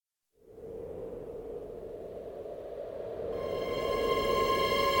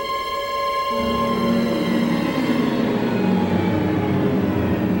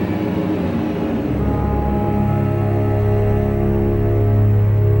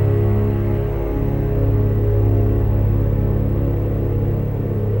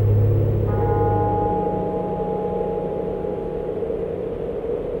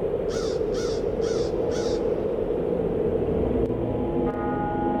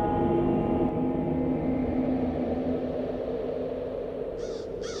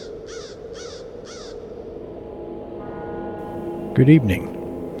Good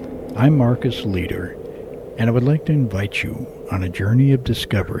evening. I'm Marcus Leader, and I would like to invite you on a journey of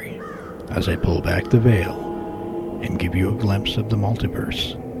discovery as I pull back the veil and give you a glimpse of the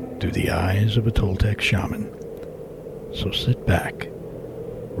multiverse through the eyes of a Toltec shaman. So sit back,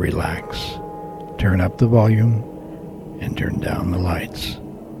 relax, turn up the volume, and turn down the lights.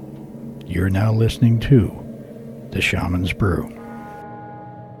 You're now listening to The Shaman's Brew.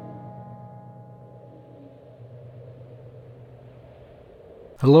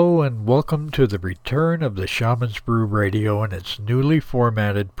 Hello and welcome to the return of the Shaman's Brew Radio and its newly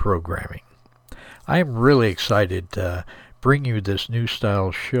formatted programming. I am really excited to bring you this new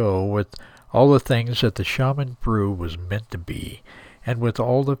style show with all the things that the Shaman Brew was meant to be, and with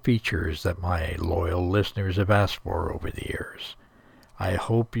all the features that my loyal listeners have asked for over the years. I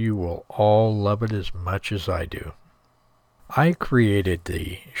hope you will all love it as much as I do. I created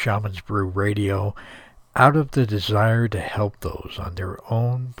the Shaman's Brew Radio out of the desire to help those on their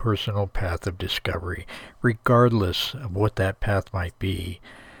own personal path of discovery, regardless of what that path might be,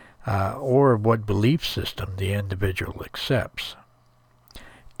 or what belief system the individual accepts.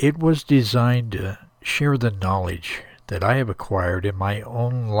 It was designed to share the knowledge that I have acquired in my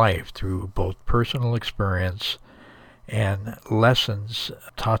own life through both personal experience and lessons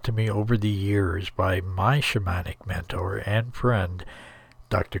taught to me over the years by my shamanic mentor and friend,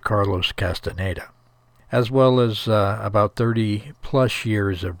 Dr. Carlos Castaneda, as well as about 30 plus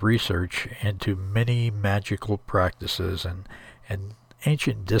years of research into many magical practices and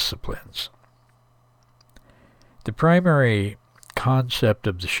ancient disciplines. The primary concept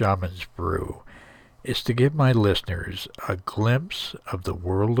of the Shaman's Brew is to give my listeners a glimpse of the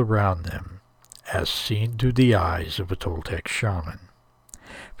world around them as seen through the eyes of a Toltec shaman.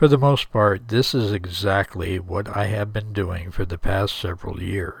 For the most part, this is exactly what I have been doing for the past several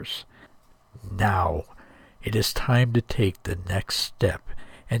years. Now, it is time to take the next step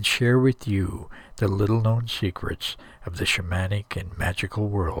and share with you the little-known secrets of the shamanic and magical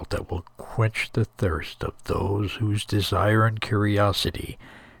world that will quench the thirst of those whose desire and curiosity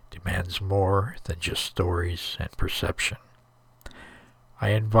demands more than just stories and perception. I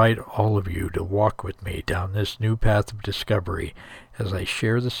invite all of you to walk with me down this new path of discovery as I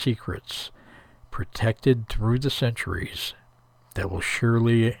share the secrets protected through the centuries that will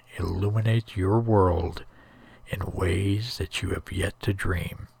surely illuminate your world in ways that you have yet to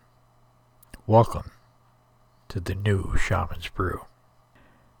dream. Welcome to the new Shaman's Brew.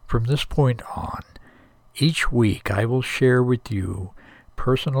 From this point on, each week I will share with you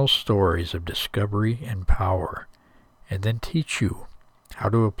personal stories of discovery and power, and then teach you how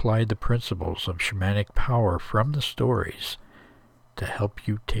to apply the principles of shamanic power from the stories to help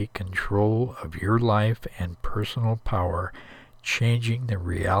you take control of your life and personal power, changing the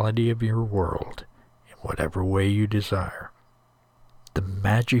reality of your world whatever way you desire. The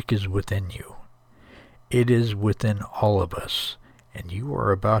magic is within you. It is within all of us, and you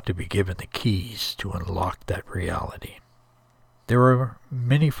are about to be given the keys to unlock that reality. There are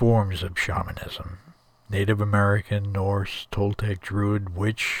many forms of shamanism: Native American, Norse, Toltec, Druid,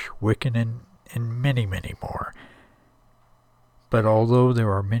 Witch, Wiccan, and many, many more. But although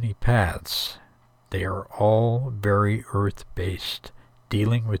there are many paths, they are all very earth-based,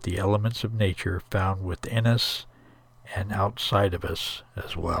 dealing with the elements of nature found within us and outside of us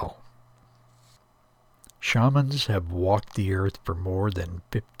as well. Shamans have walked the earth for more than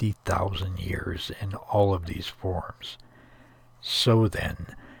 50,000 years in all of these forms. So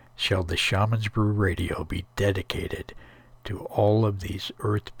then, shall the Shaman's Brew Radio be dedicated to all of these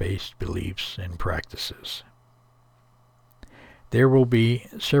earth-based beliefs and practices. There will be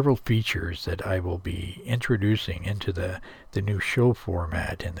several features that I will be introducing into the new show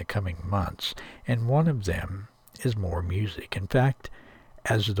format in the coming months, and one of them is more music. In fact,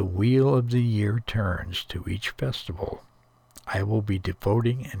 as the wheel of the year turns to each festival, I will be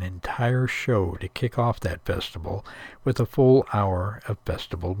devoting an entire show to kick off that festival with a full hour of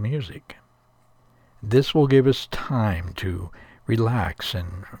festival music. This will give us time to relax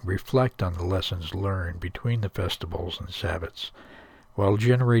and reflect on the lessons learned between the festivals and Sabbats, while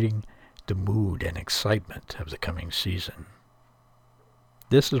generating the mood and excitement of the coming season.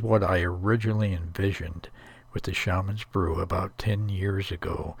 This is what I originally envisioned with the Shaman's Brew about 10 years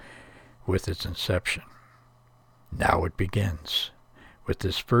ago with its inception. Now it begins, with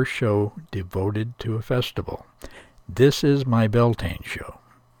this first show devoted to a festival. This is my Beltane show.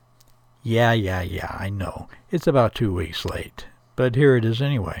 Yeah, I know. It's about 2 weeks late, but here it is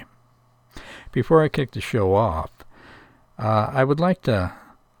anyway. Before I kick the show off, I would like to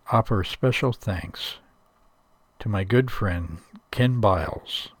offer special thanks to my good friend Ken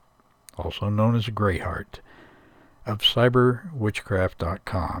Biles, also known as Greyheart, of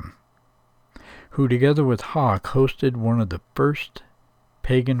cyberwitchcraft.com, who together with Hawk hosted one of the first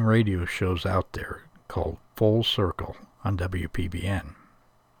pagan radio shows out there called Full Circle on WPBN.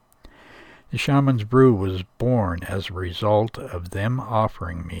 The Shaman's Brew was born as a result of them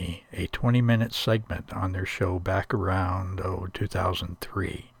offering me a 20-minute segment on their show back around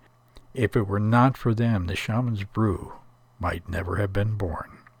 2003. If it were not for them, the Shaman's Brew might never have been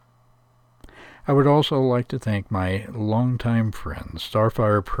born. I would also like to thank my longtime friend,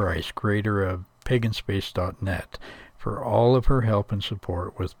 Starfire Price, creator of PaganSpace.net, for all of her help and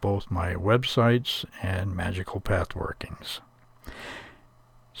support with both my websites and Magical Path workings.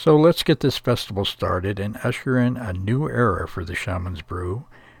 So let's get this festival started and usher in a new era for the Shaman's Brew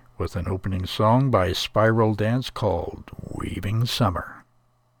with an opening song by Spiral Dance called Weaving Summer.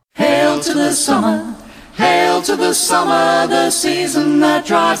 Hail to the summer, hail to the summer, the season that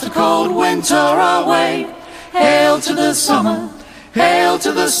drives the cold winter away. Hail to the summer,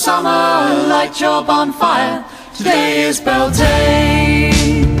 light your bonfire, today is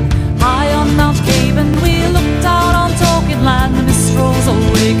Beltane. High on Mount Caven we looked out on Talking Land, the mist rolls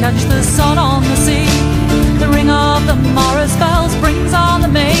away, catch the sun on the sea. The ring of the Morris bells brings on the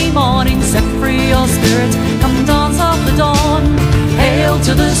May morning, set free your spirit, come dance of the dawn. Hail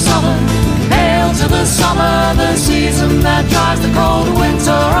to the summer, the season that drives the cold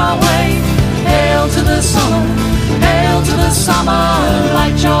winter away. Hail to the summer,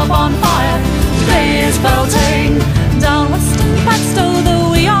 light your bonfire, today is Beltane. Down western Padstow the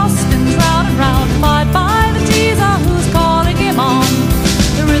wee oar spins round and round, fired by the teaser who's calling him on.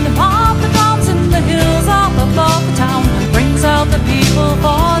 The rhythm of the drums in the hills up above the town brings out the people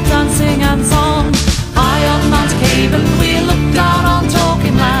for dancing and song. High on Mount Caven we look down on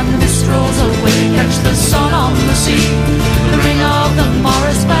Talking Land, the mist rolls away, catch the sun on the sea. The ring of the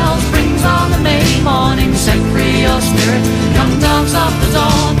Morris bells brings on the May morning, set free your spirit, come dance of the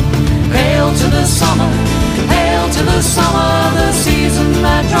dawn. Hail to the summer, the season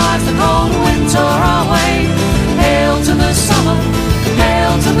that drives the cold winter away. Hail to the summer,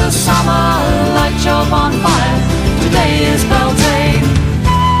 light your bonfire, today is Beltane.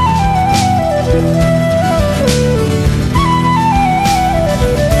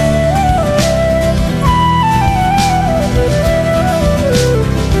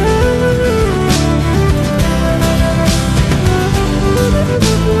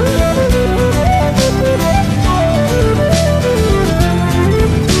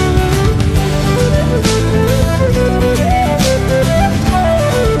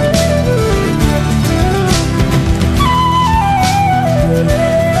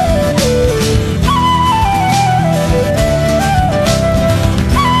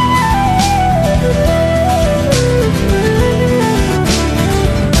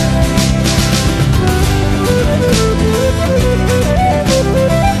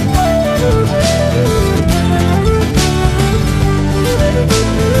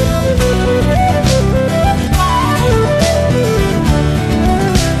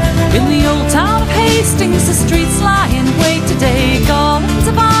 The streets lie in wait today, garlands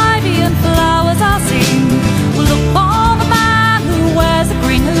of ivy and flowers are seen. We'll look for the man who wears a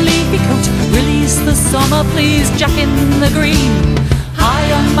green leafy coat, release the summer, please, Jack in the green. High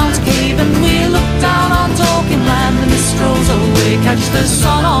on Mount Caven we look down on Talking Land, the mist rolls away, catch the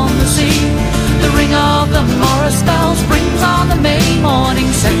sun on the sea. The ring of the Morris bells brings on the May morning,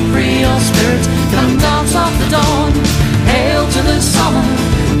 set free your spirit, come dance of the dawn. Hail to the summer,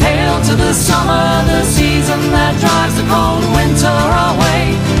 the season that drives the cold winter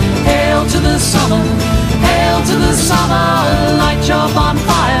away. Hail to the summer, light your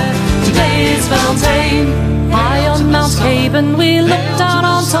bonfire, today is Beltane. High on Mount Caven we look down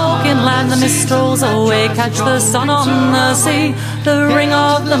on Talking Land, the mist rolls away, catch the sun on the sea. The ring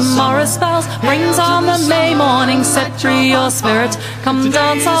of the Morris bells brings on the May morning, set free your spirit, come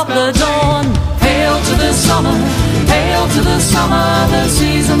dance of the dawn. Hail to the summer, the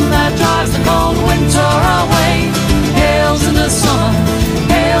season that drives the cold winter away. Hail to the summer,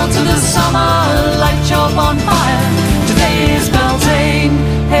 light your bonfire, today is Beltane.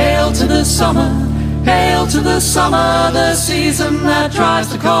 Hail to the summer, the season that drives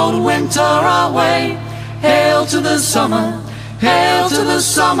the cold winter away. Hail to the summer,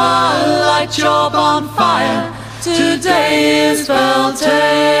 light your bonfire, today is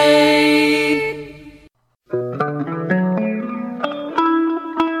Beltane.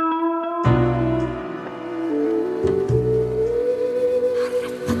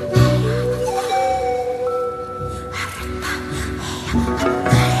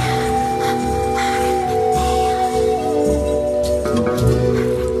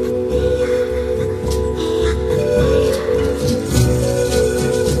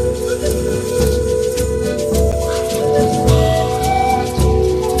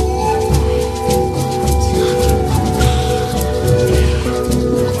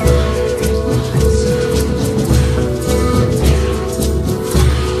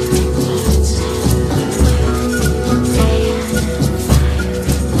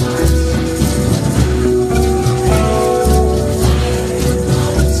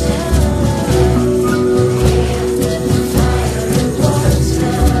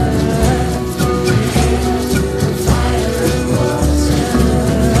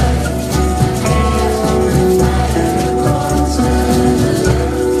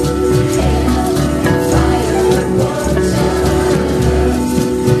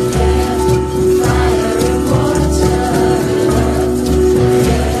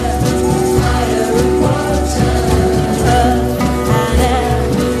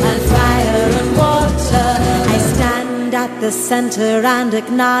 center and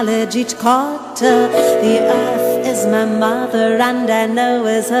acknowledge each quarter. The earth is my mother and I know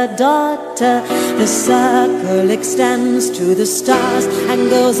is her daughter. The circle extends to the stars and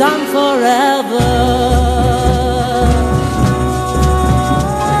goes on forever.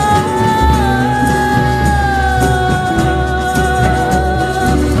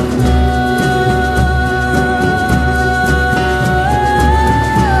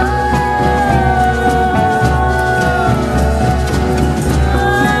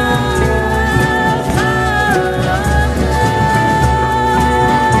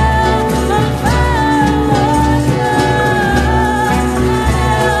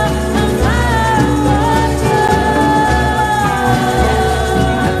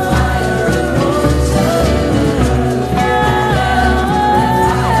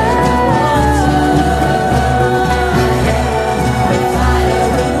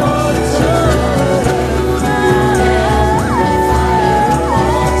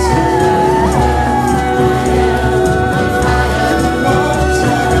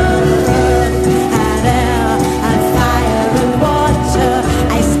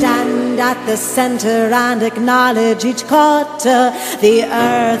 The center and acknowledge each quarter. The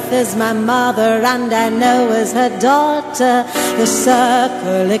earth is my mother and I know is her daughter. The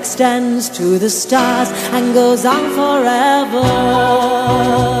circle extends to the stars and goes on forever.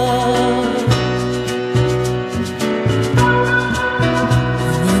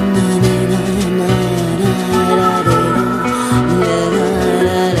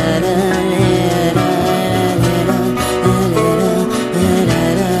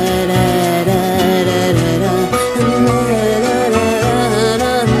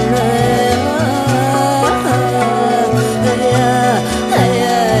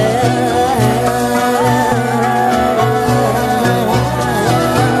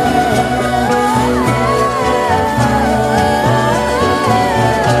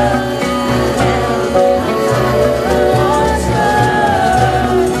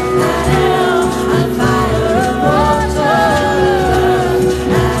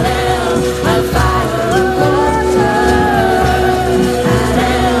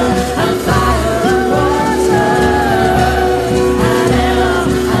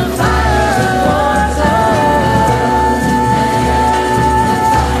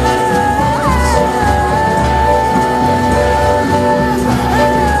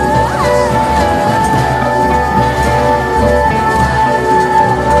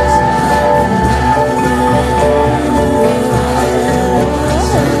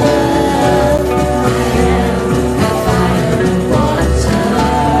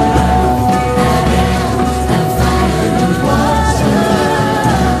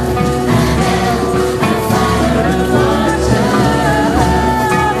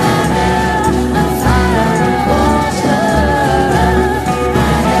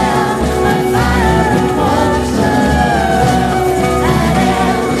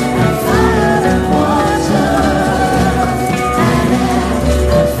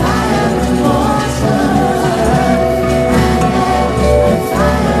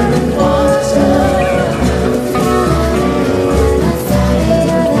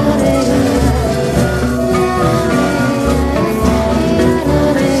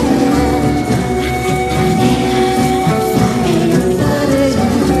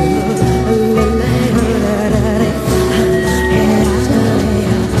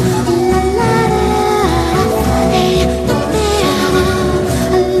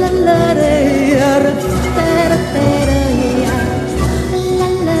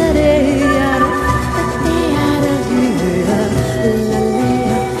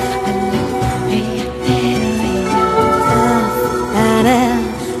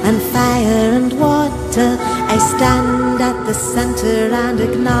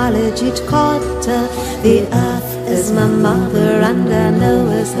 Acknowledge each quarter. The earth is my mother and I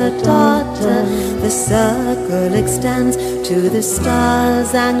know is her daughter. The circle extends to the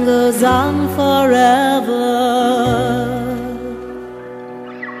stars and goes on forever.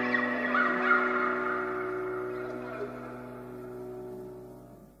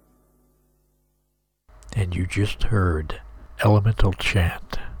 And you just heard Elemental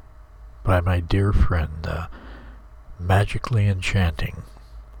Chant by my dear friend, the magically enchanting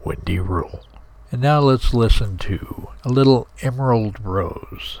Wendy Rule. And now let's listen to a little Emerald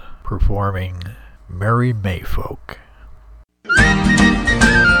Rose performing Merry Mayfolk. On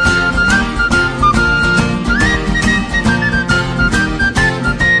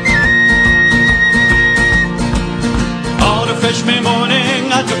a freshman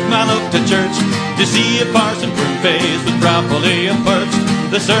morning I took my love to church to see a parson prune face with brow fully of perch.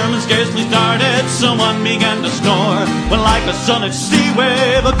 The sermon scarcely started, someone began to snore, when like a sunlit sea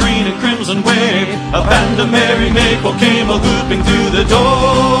wave, a green and crimson wave, a band of merry maple came a-whooping through the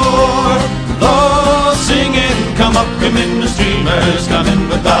door. Oh, singing, come up, come in the streamers, come in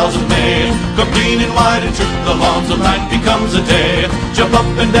with boughs of May. Go green and white and trip the lawn till night becomes a day. Jump up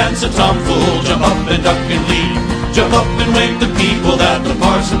and dance a tomfool, jump up and duck and leap. Jump up and wake the people that the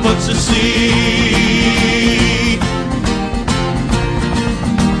parson puts to sleep.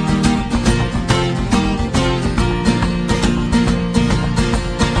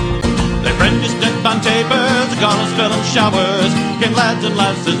 They brandished it on tapers, the garlands fell in showers. Came lads and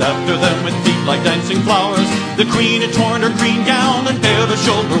lasses after them with feet like dancing flowers. The queen had torn her green gown and bared her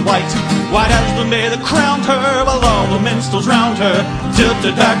shoulder white, white as the May that crowned her, while all the minstrels round her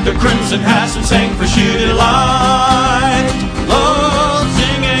tilted back their crimson hats and sang for sheer delight. Oh,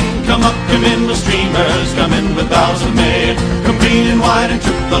 singing, come up, come in the streamers, come in with boughs of May. Come green and white and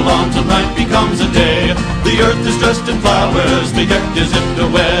trip the lawn till night becomes a day. The earth is dressed in flowers, bedecked as if to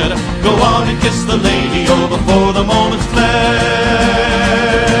wed. Go on and kiss the lady, oh, before the moment's fled.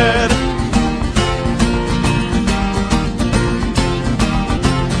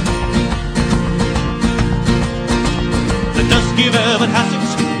 The dusky velvet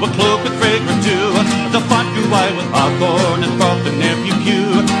hassocks were cloaked with fragrant dew. The font grew white with hawthorn and froth and nephew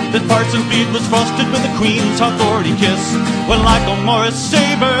pew. The parson's beard was frosted with the queen's authority kiss, when like a Morris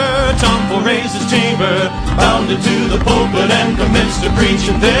saber, Tom raised his chamber, bounded to the pulpit and commenced to preach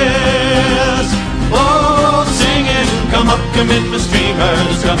in this. Oh, singing, come up, come in the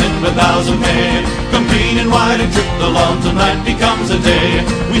streamers, come in with boughs of May. Come green and white and trip the lawn till night becomes a day.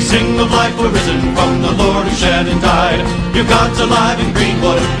 We sing of life arisen from the Lord who shed and died. Your God's alive in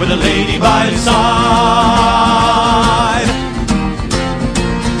Greenwood with a lady by his side.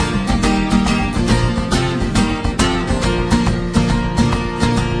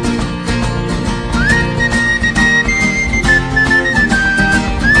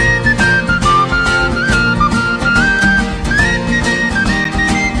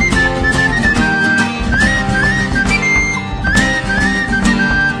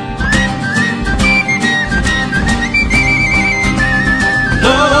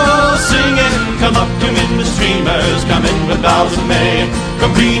 Come up, come in the streamers, come in with boughs of May.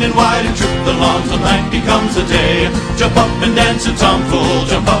 Come green and white and trip the lawn till night becomes a day. Jump up and dance a tomfool,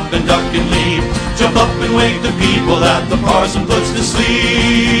 jump up and duck and leap. Jump up and wake the people that the parson puts to sleep.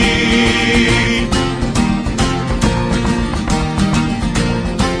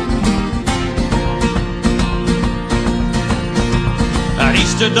 At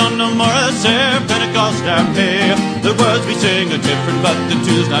Easter, Dunham, Morris, Ere, Pentecost, our May, the words we sing are different, but the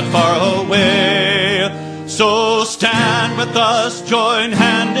tune's not far away. So stand with us, join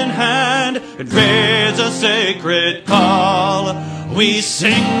hand in hand, and raise a sacred call. We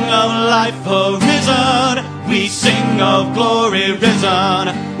sing of life arisen, we sing of glory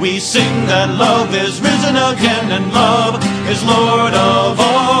risen. We sing that love is risen again, and love is Lord of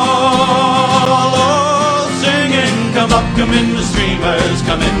all. Oh, singing, come up, come in the streamers,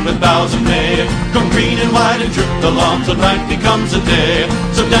 come in with boughs of May. Come green and white and trip the lawn till night becomes a day.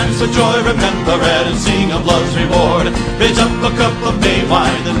 So dance for joy, remember it, and sing of love's reward. Raise up a cup of May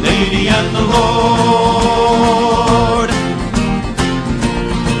wine, the lady and the Lord.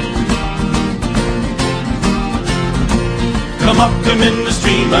 Come up, come in the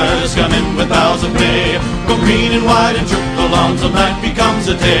streamers, come in with boughs of May. Go green and white and trip the lawn till night becomes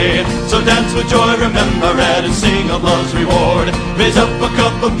a day. So dance with joy, remember it, and sing of love's reward. Raise up a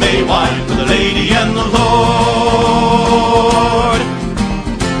cup of May wine for the lady and the Lord.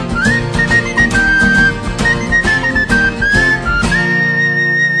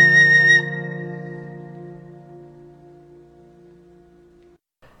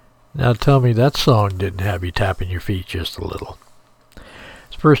 Now tell me that song didn't have you tapping your feet just a little.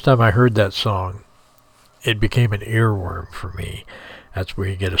 The first time I heard that song, it became an earworm for me. That's where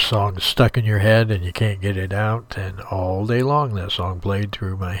you get a song stuck in your head and you can't get it out, and all day long that song played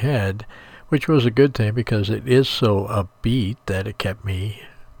through my head, which was a good thing because it is so upbeat that it kept me,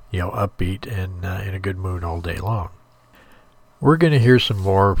 upbeat and in a good mood all day long. We're going to hear some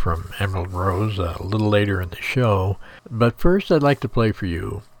more from Emerald Rose a little later in the show, but first I'd like to play for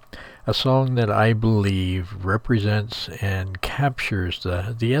you a song that I believe represents and captures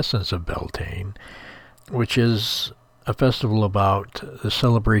the essence of Beltane, which is a festival about the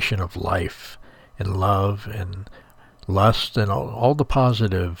celebration of life and love and lust and all the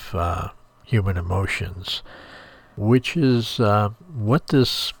positive human emotions, which is what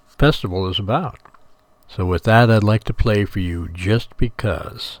this festival is about. So with that, I'd like to play for you Just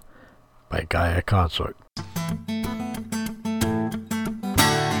Because by Gaia Consort.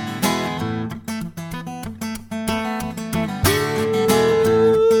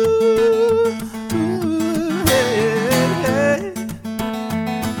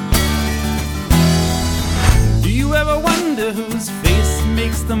 wonder whose face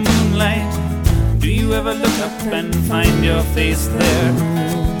makes the moonlight? Do you ever look up and find your face there?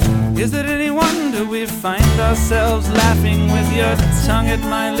 Is it any wonder we find ourselves laughing with your tongue at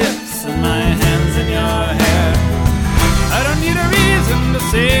my lips and my hands in your hair? I don't need a reason to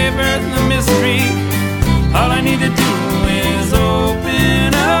savor the mystery. All I need to do is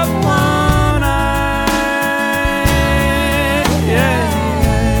open up one eye. Yeah.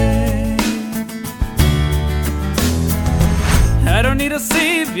 I don't need a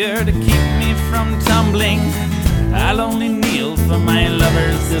savior to keep me from tumbling. I'll only kneel for my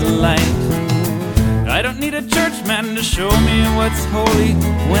lover's delight. I don't need a churchman to show me what's holy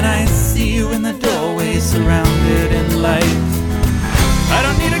when I see you in the doorway surrounded in light. I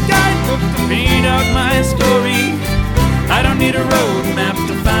don't need a guidebook to paint out my story. I don't need a road map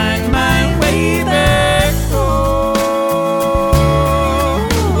to find my way back home.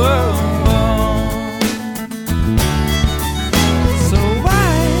 So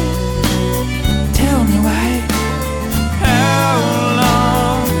why, tell me why, how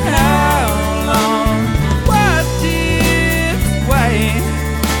long, what if, why,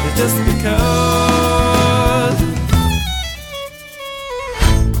 it's just because.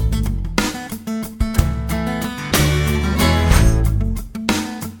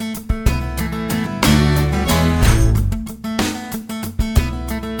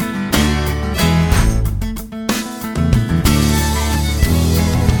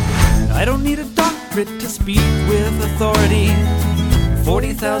 I don't need a doctorate to speak with authority.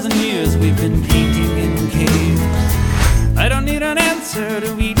 40,000 years we've been painting in caves. I don't need an answer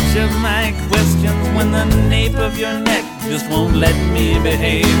to each of my questions when the nape of your neck just won't let me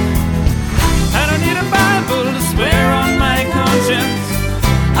behave. I don't need a Bible to swear on my conscience.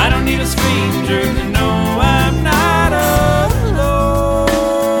 I don't need a stranger to know I'm not alone.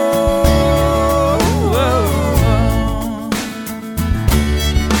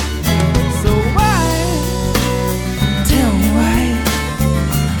 So why, tell me why,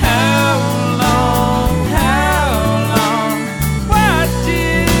 how long, what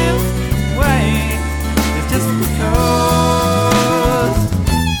if, why, it's just because.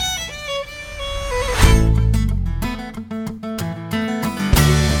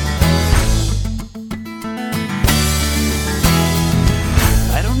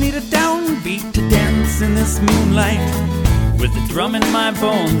 I don't need a downbeat to dance in this moonlight. With the drum in my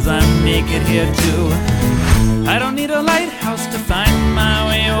bones, I'm naked here too. I don't need a lighthouse to find my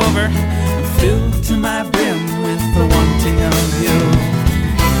way over. I'm filled to my brim with the wanting of you.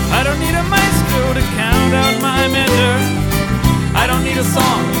 I don't need a maestro to count out my measure. I don't need a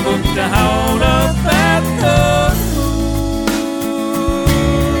songbook to hold up that note.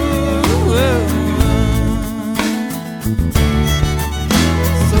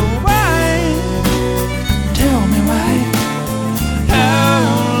 So why, tell me why, how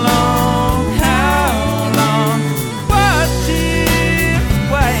long, what if,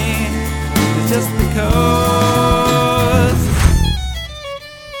 why, it's just because.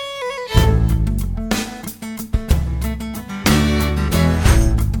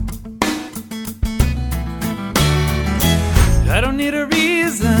 I don't need a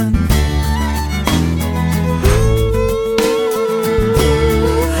reason.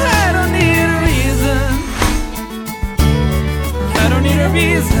 I don't need a reason. I don't need a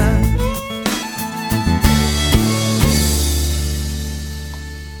reason.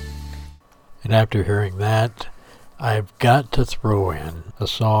 And after hearing that, I've got to throw in a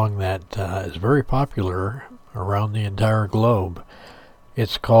song that is very popular around the entire globe.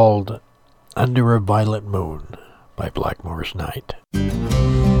 It's called Under a Violet Moon by Blackmore's Night.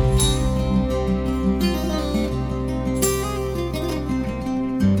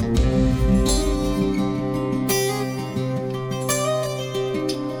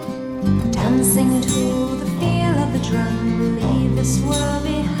 Dancing to the feel of the drum, leave this world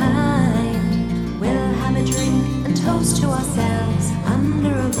behind. We'll have a drink and toast to ourselves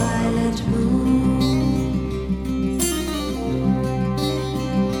under a violet moon.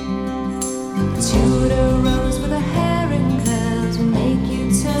 Tudor rose with her hair in curls will make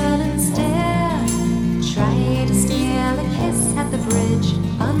you turn and stare. Try to steal a kiss at the bridge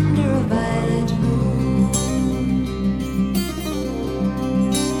under a violet moon.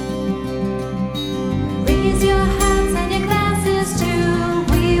 Raise your hands and your glasses too.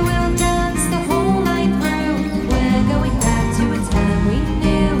 We will dance the whole night through. We're going back to a time we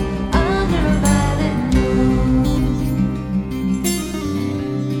knew under a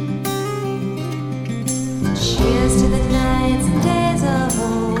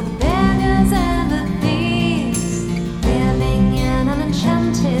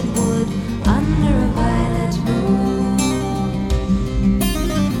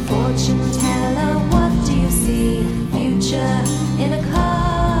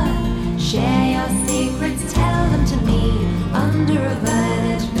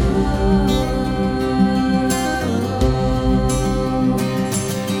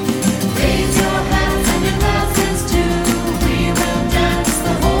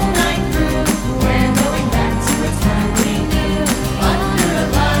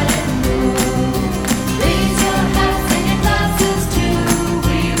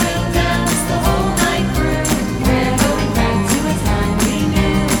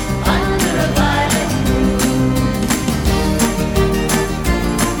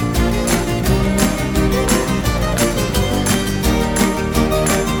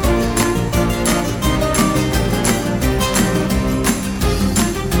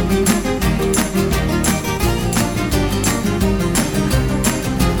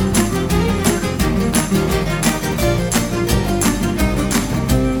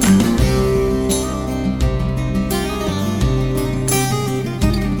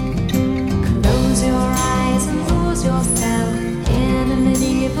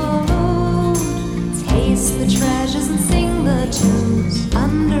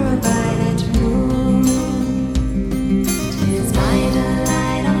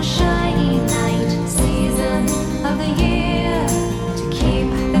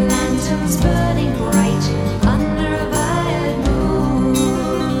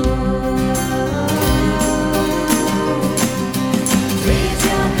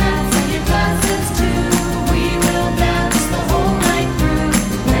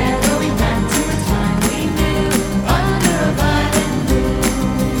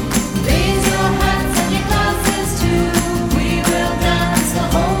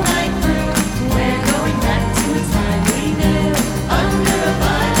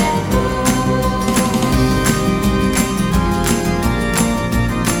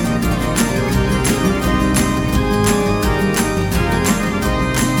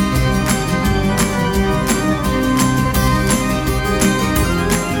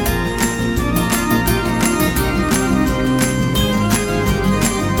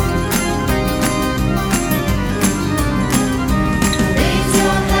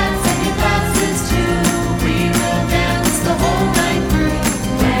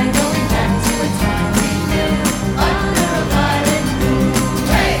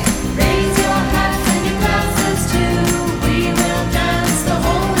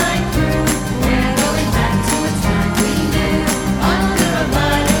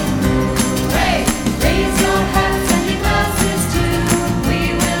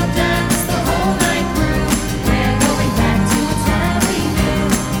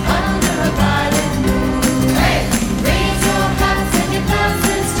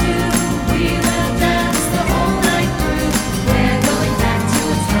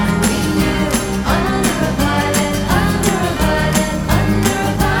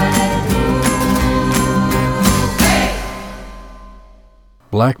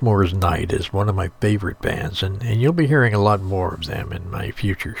Blackmore's Night is one of my favorite bands, and you'll be hearing a lot more of them in my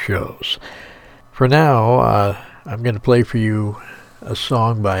future shows. For now, I'm going to play for you a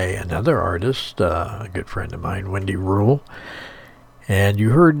song by another artist, a good friend of mine, Wendy Rule. And you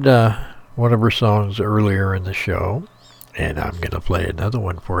heard one of her songs earlier in the show, and I'm going to play another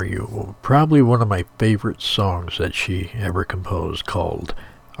one for you. Probably one of my favorite songs that she ever composed, called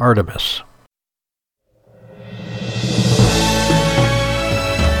Artemis.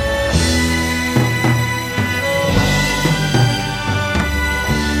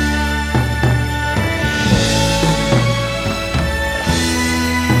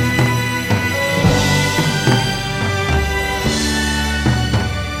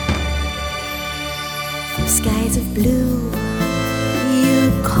 Skies of blue,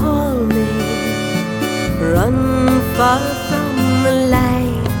 you call me. Run far from the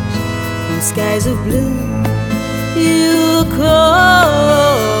light. From skies of blue, you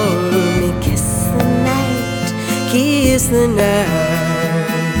call me. Kiss the night, kiss the night.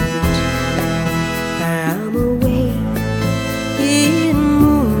 I'm awake in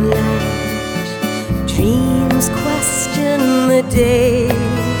moonlight. Dreams question the day.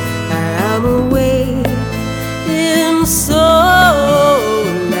 I'm awake in soul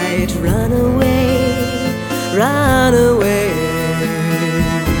light. Run away, run away.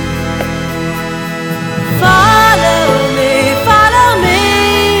 Follow me, follow me.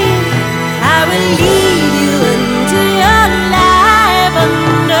 I will lead you into your life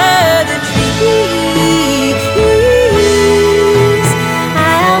under the trees. I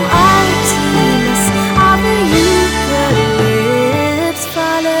am Artemis of the Eucalypts.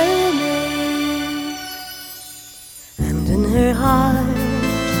 Follow me. And in her heart,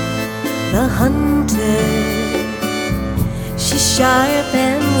 the hunter, she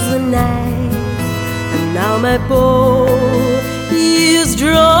sharpens the knife. And now my bow is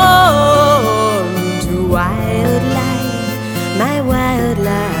drawn to wildlife, my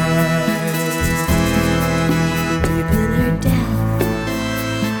wildlife. Deep in her depth,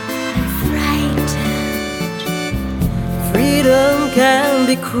 I'm frightened. Freedom can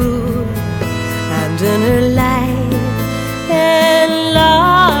be cruel, and in her light,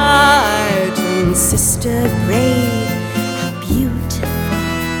 enlightened sister brave and beautiful.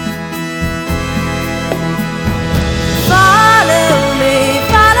 Follow me,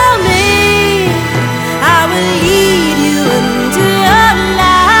 follow me. I will lead you into your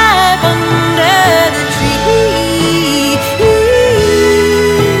life under the trees.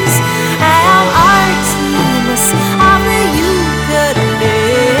 I am Artemis of the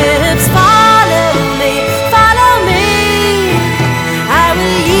Eucalypts. Follow me, follow me. I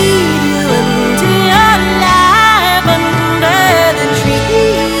will lead you into your life under the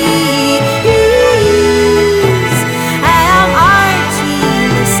trees. I am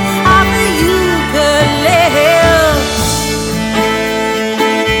Artemis of the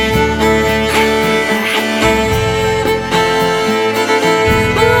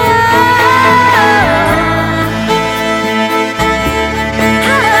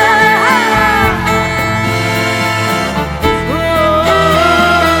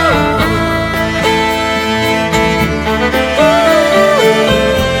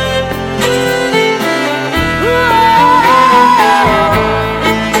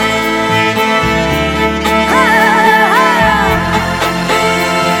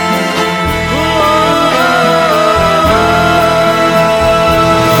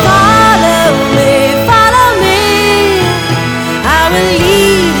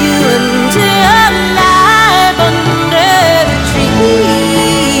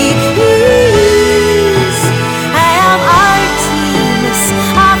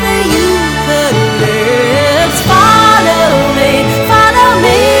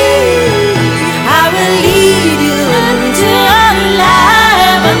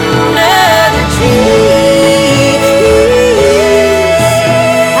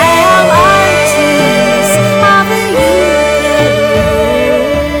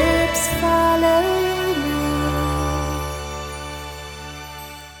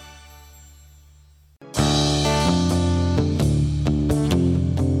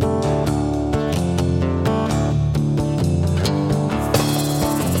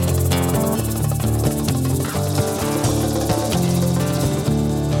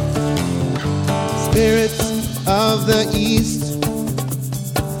of the East,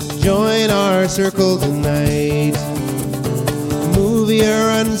 join our circle tonight. Move your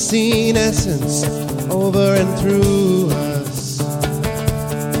unseen essence over and through us.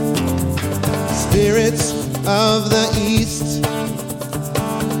 Spirits of the East,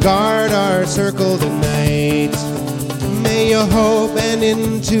 guard our circle tonight. May your hope and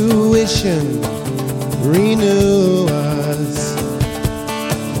intuition renew us.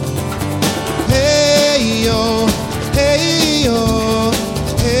 Hey yo, hey yo,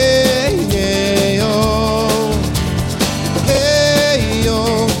 hey yeah, yo. Hey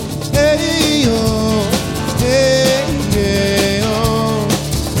yo, hey yo, hey yeah, yo.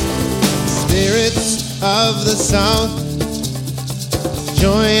 Spirits of the South,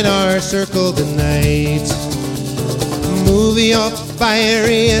 join our circle tonight. Move your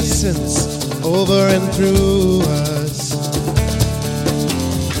fiery essence over and through us.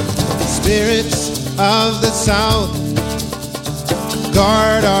 Spirits of the South,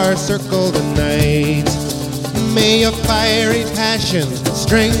 guard our circle tonight. May your fiery passion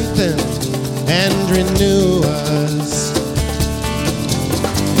strengthen and renew us.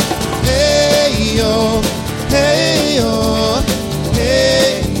 Hey yo, hey yo,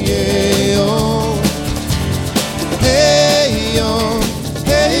 hey yeah, yo. Hey yo,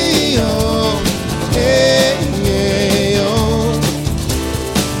 hey yo, hey yeah, yo.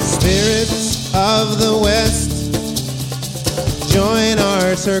 Spirits of the West, join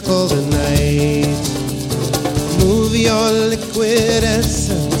our circle tonight. Move your liquid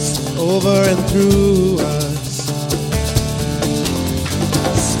essence over and through us.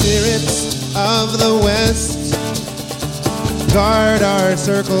 Spirits of the West, guard our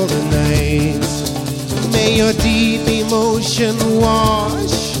circle tonight. May your deep emotion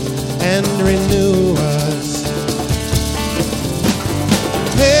wash and renew us.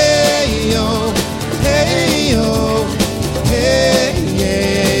 Hey yo, hey yo, hey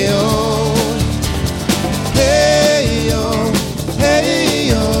yeah, yo. Hey yo, hey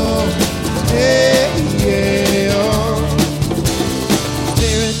yo, hey yeah, yo.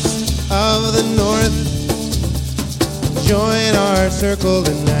 Spirits of the North, join our circle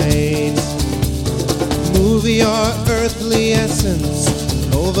tonight. Move your earthly essence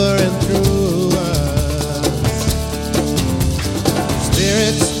over and through us.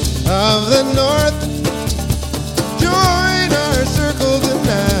 Spirits of the North, join our circle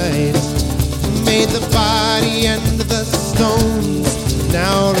tonight. May the body and the stones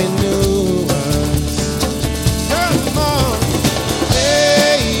now renew us. Come on!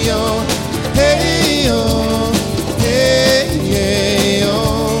 Hey yo, hey yo, hey yeah, yo.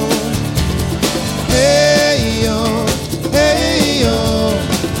 Hey yo, hey yo,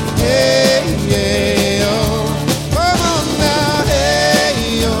 hey yeah, yo. Come on now, hey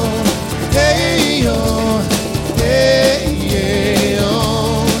yo, hey yo, hey yeah, yo.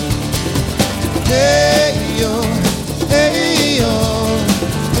 Hey yo, hey yo,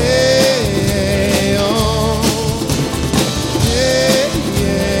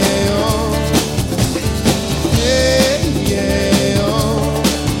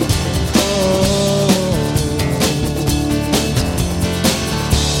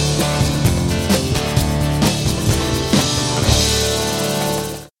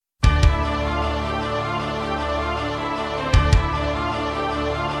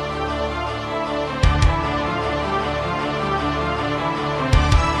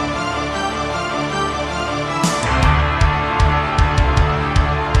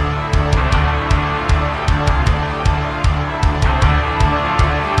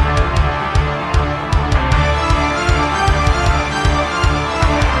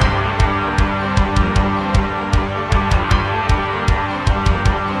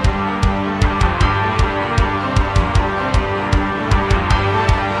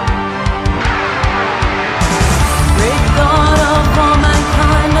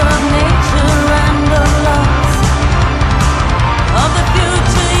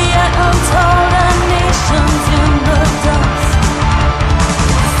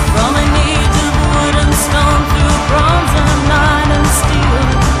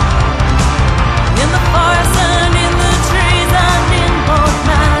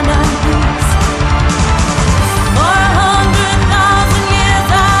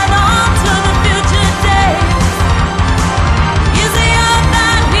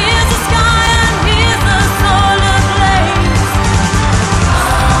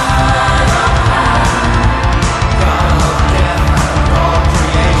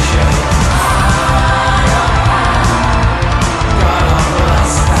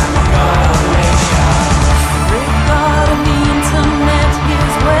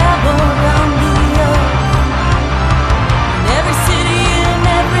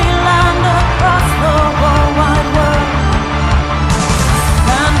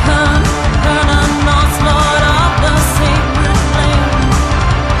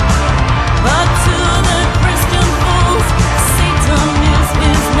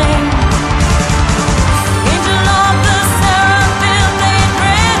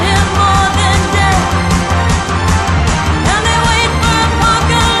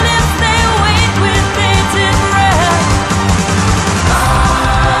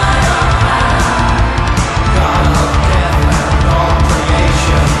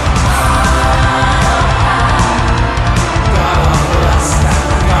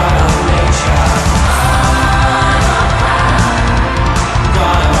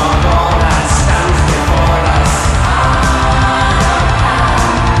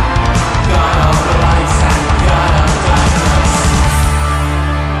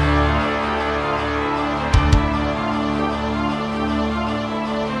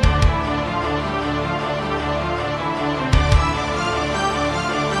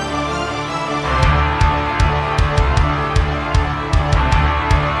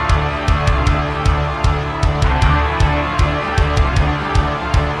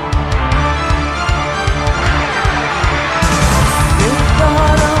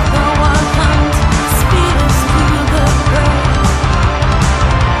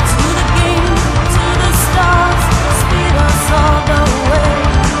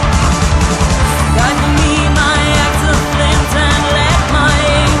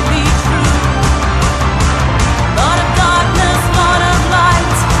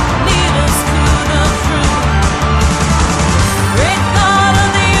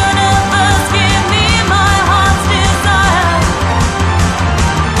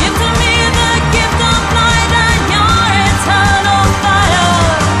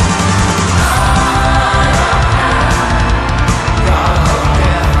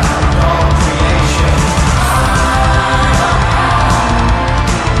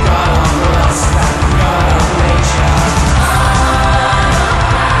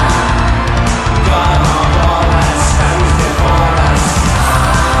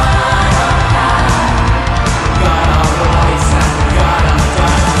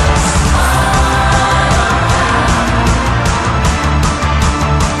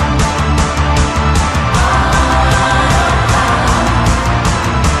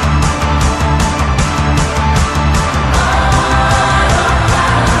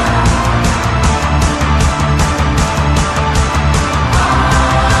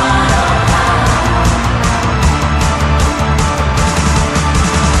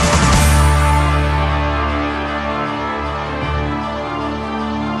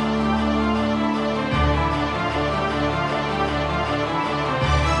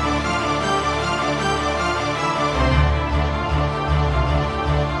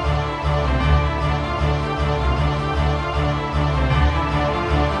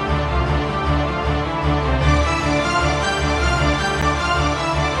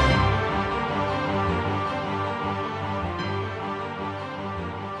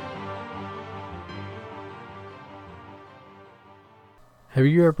 Have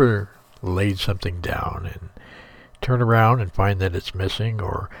you ever laid something down and turn around and find that it's missing,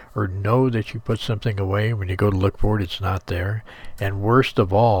 or know that you put something away, when you go to look for it, it's not there? And worst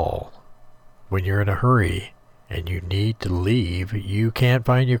of all, when you're in a hurry and you need to leave, you can't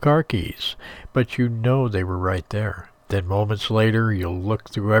find your car keys, but you know they were right there. Then moments later, you'll look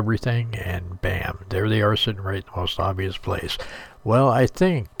through everything and bam, there they are sitting right in the most obvious place. Well, I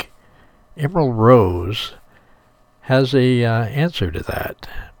think Emerald Rose has a answer to that,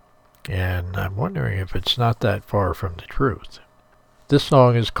 and I'm wondering if it's not that far from the truth. This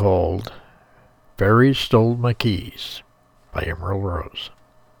song is called Fairies Stole My Keys by Emerald Rose.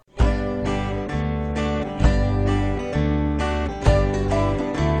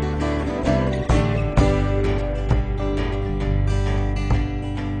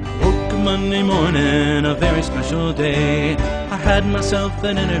 Monday morning, a very special day. I had myself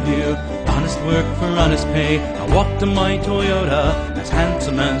an interview, honest work for honest pay. I walked to my Toyota, as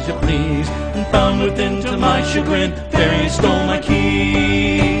handsome as you please, and found within, to my chagrin, fairies stole my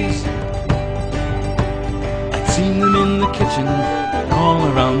keys. I'd seen them in the kitchen, all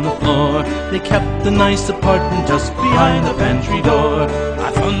around the floor. They kept the nice apartment just behind the pantry door.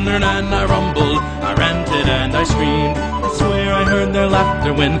 I thundered and I rumbled, I ranted and I screamed. I swear I heard their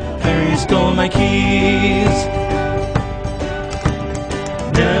laughter when fairies stole my keys.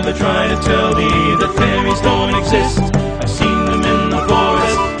 Never try to tell me that fairies don't exist. I've seen them in the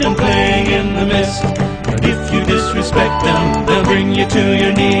forest and playing in the mist. But if you disrespect them, they'll bring you to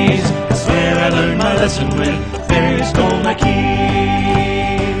your knees. I swear I learned my lesson when fairies stole my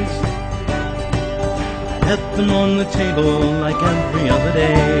keys. I left them on the table like every other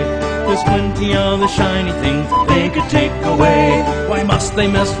day. There's plenty of the shiny things they could take away. Why must they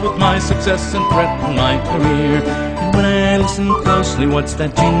mess with my success and threaten my career? And when I listen closely, what's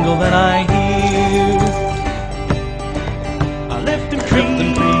that jingle that I hear? I left them cream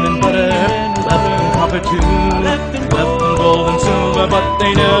and butter, left them copper too, left them gold and silver, but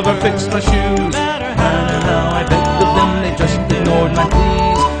they never fixed my shoes. No matter how I begged of them, they just ignored my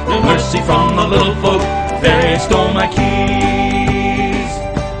pleas. No mercy from the little folk, fairies stole my keys.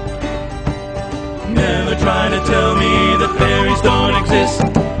 Never try to tell me that fairies don't exist.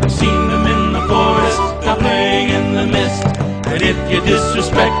 I've seen them in the forest, now playing in the mist. And if you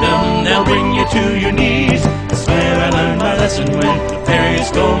disrespect them, they'll bring you to your knees. I swear I learned my lesson when the fairies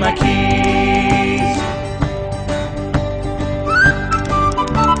stole my keys.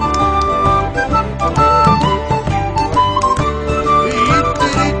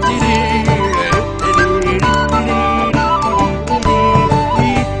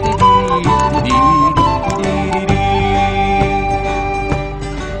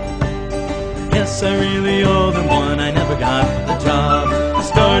 I really owe them one, I never got the job. I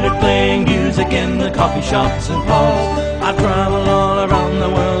started playing music in the coffee shops and pubs. I've traveled all around the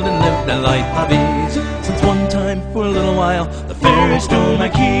world and lived a life of ease. Since one time, for a little while, the fairies stole my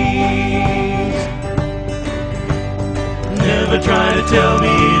keys. Never try to tell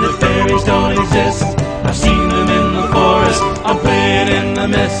me that fairies don't exist. I've seen them in the forest, I'm playing in the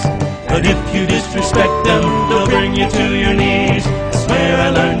mist. But if you disrespect them, they'll bring you to your knees. I swear I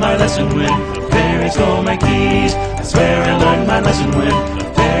learned my lesson when fairies stole my keys. I swear I learned my lesson when the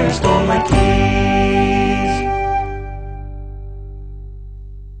fairies stole my keys.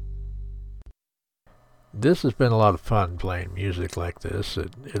 This has been a lot of fun playing music like this.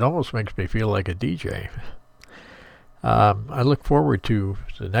 It almost makes me feel like a DJ. I look forward to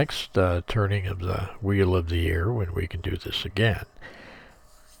the next turning of the Wheel of the Year when we can do this again.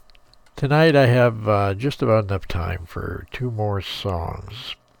 Tonight I have just about enough time for two more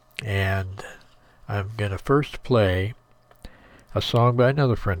songs, and I'm going to first play a song by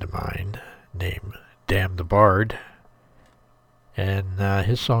another friend of mine named Damn the Bard, and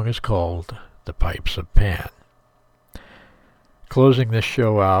his song is called The Pipes of Pan. Closing this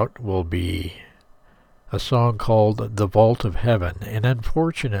show out will be a song called The Vault of Heaven, and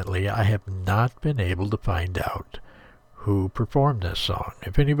unfortunately I have not been able to find out who performed this song.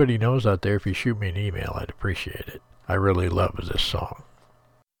 If anybody knows out there, if you shoot me an email, I'd appreciate it. I really love this song.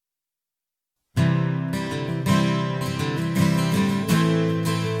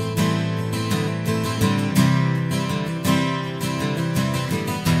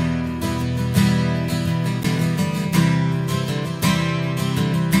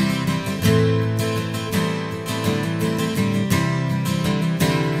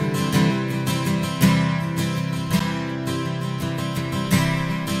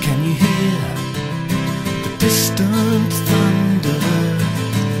 Distant thunder.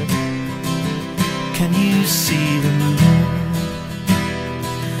 Can you see the moon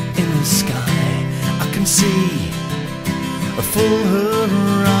in the sky? I can see a full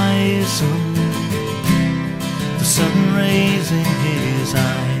horizon, the sun raising his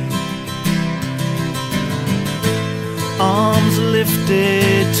eye, arms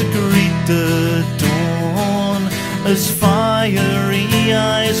lifted to greet the dawn, as fiery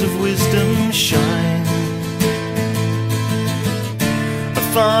eyes of wisdom shine. A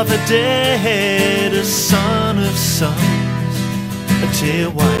father dead, a son of sons, a tear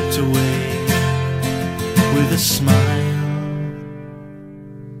wiped away with a smile.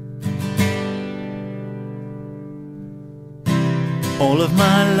 All of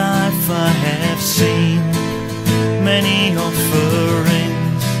my life I have seen many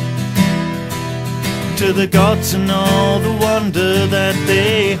offerings to the gods and all the wonder that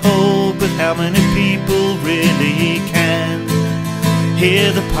they hold, but how many people really can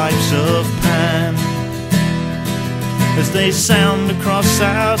hear the pipes of Pan as they sound across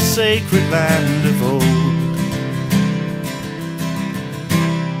our sacred land of old?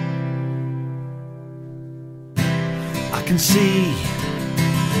 I can see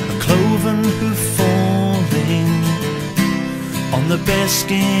a cloven hoof falling on the bare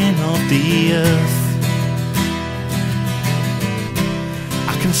skin of the earth.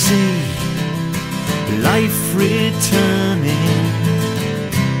 I can see life returning,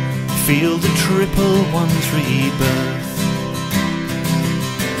 feel the triple one's rebirth.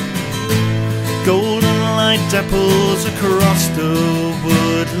 Golden light apples across the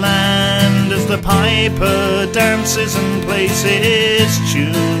woodland as the piper dances and plays his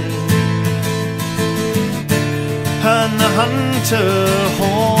tune, and the hunter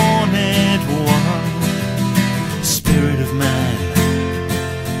horned one, spirit of man,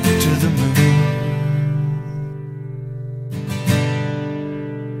 to the moon.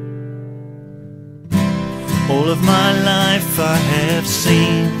 All of my life I have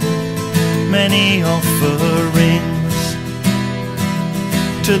seen many offerings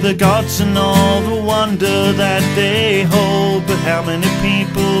to the gods and all the wonder that they hold, but how many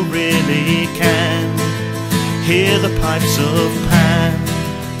people really can hear the pipes of Pan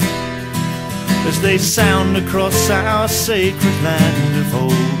as they sound across our sacred land of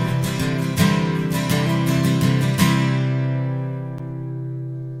old?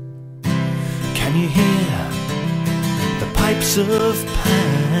 Can you hear the pipes of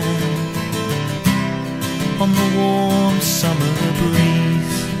Pan on the warm summer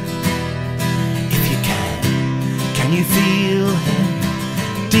breeze? If you can you feel him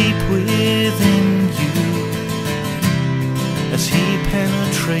deep within you as he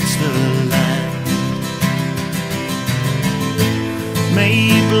penetrates the land? May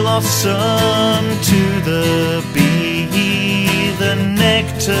blossom to the bee, the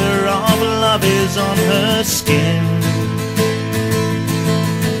nectar of love is on her skin.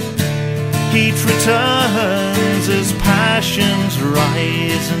 Heat returns as passions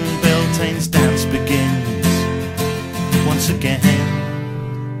rise and Beltane's dance begins once again.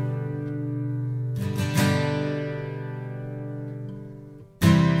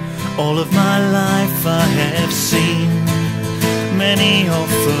 All of my life I have seen many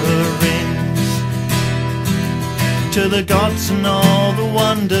offerings to the gods and all the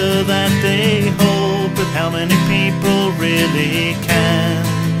wonder that they hold, but how many people really can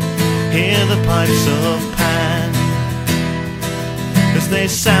hear the pipes of Pan as they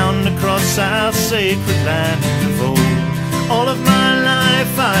sound across our sacred land of old? All of my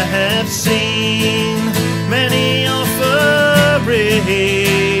life I have seen many offerings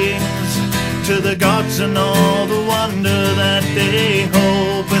to the gods and all the wonder that they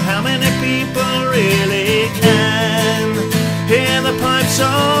hold, but how many people really can hear the pipes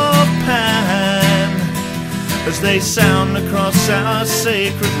of Pan as they sound across our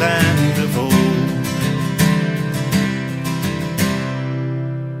sacred land of old?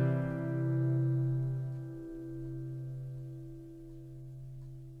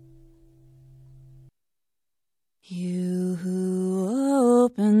 You who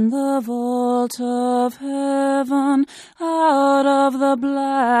open the vault of heaven, out of the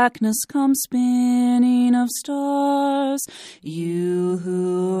blackness come spinning of stars. You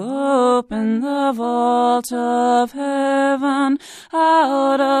who open the vault of heaven,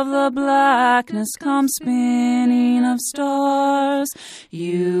 out of the blackness come spinning of stars.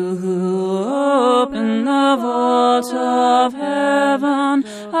 You who open the vault of heaven,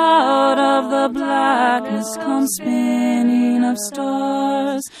 out of the blackness come spinning of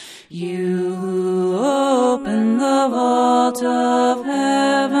stars. You who open the vault of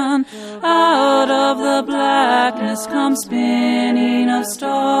heaven, out of the blackness come spinning of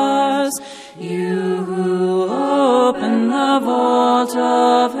stars. You who open the vault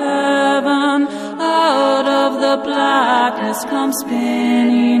of heaven, out of the blackness blackness come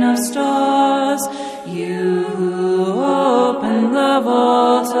spinning of stars. You who open the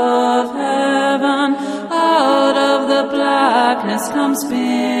vault of heaven, out of the blackness come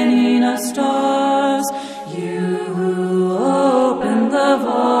spinning of stars. You who open the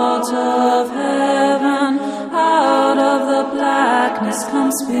vault of heaven, out of the blackness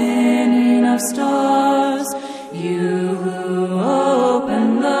come spinning of stars. You who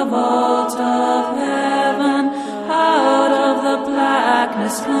open the vault of heaven, out of the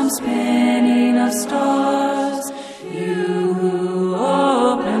blackness come spinning of stars. You who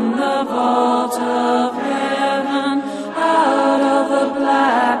open the vault of heaven, out of the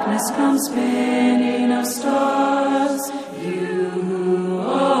blackness come spinning of stars. You who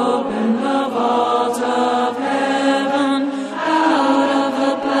open the vault of heaven, out of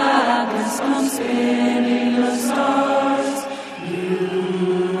the blackness come spinning of stars. You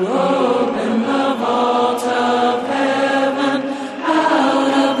who open the vault of heaven,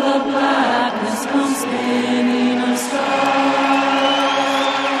 out of the blackness come spinning of stars.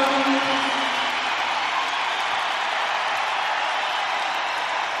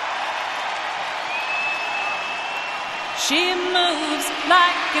 She moves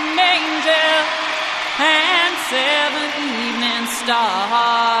like an angel, and 7 evening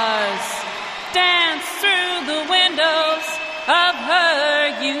stars dance through the windows of her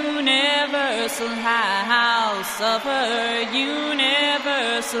universal house, of her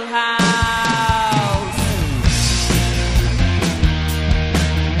universal house.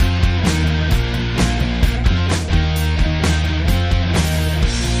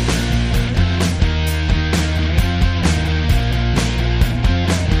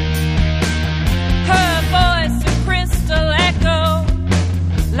 Her voice, a crystal echo,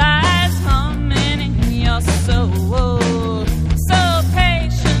 lies humming in your soul, so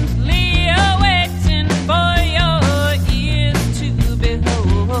patiently awaiting for your ears to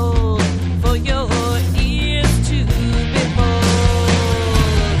behold, for your ears to behold.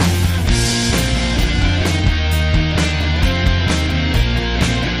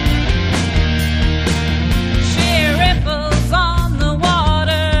 She ripples on the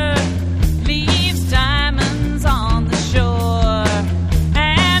water, leaves diamonds on the shore,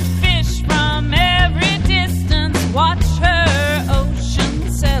 and fish from every distance watch her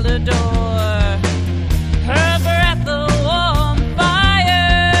ocean cellar door. Her breath a warm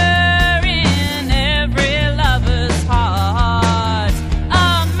fire in every lover's heart,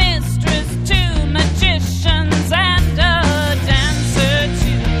 a mistress to magicians and a dancer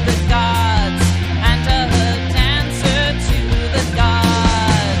to the gods, and a dancer to the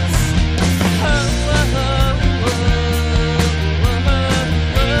gods. Oh, oh, oh, oh,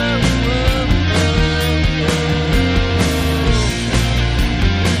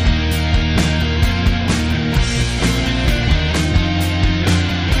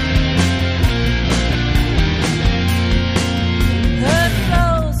 Her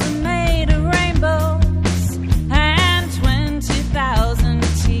clothes are made of rainbows, and 20,000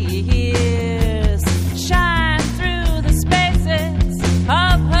 tears shine through the spaces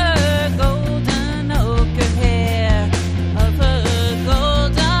of her golden ochre hair, of her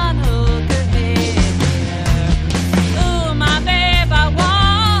golden ochre hair. Ooh, my babe, I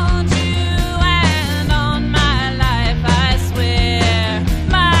want you, and on my life I swear,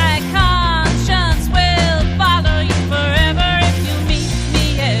 my conscience will follow you forever if you meet me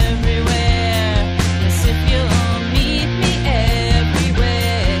everywhere. Yes, if you'll meet me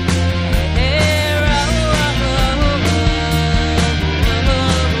everywhere.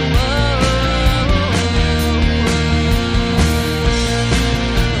 Oh,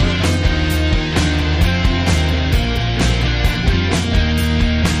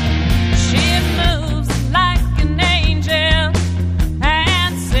 She moves like an angel,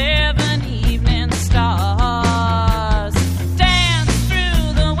 and 7 evening stars dance through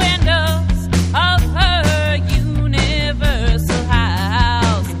the windows of her universal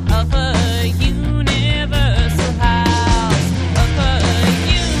house, of her universal house, of her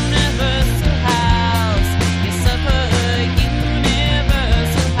universal house, yes, of her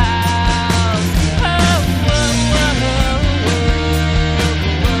universal house. Oh, oh, oh,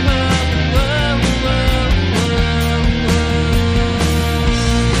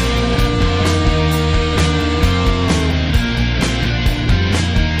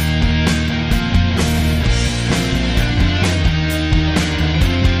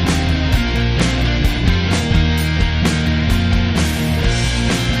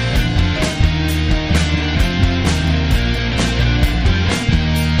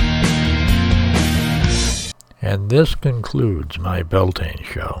 And this concludes my Beltane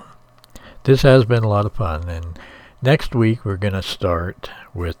show. This has been a lot of fun, and Next week, we're going to start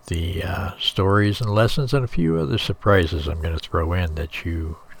with the stories and lessons and a few other surprises I'm going to throw in that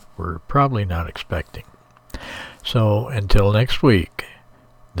you were probably not expecting. So until next week,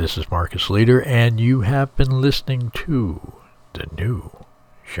 this is Marcus Leader, and you have been listening to the new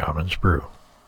Shaman's Brew.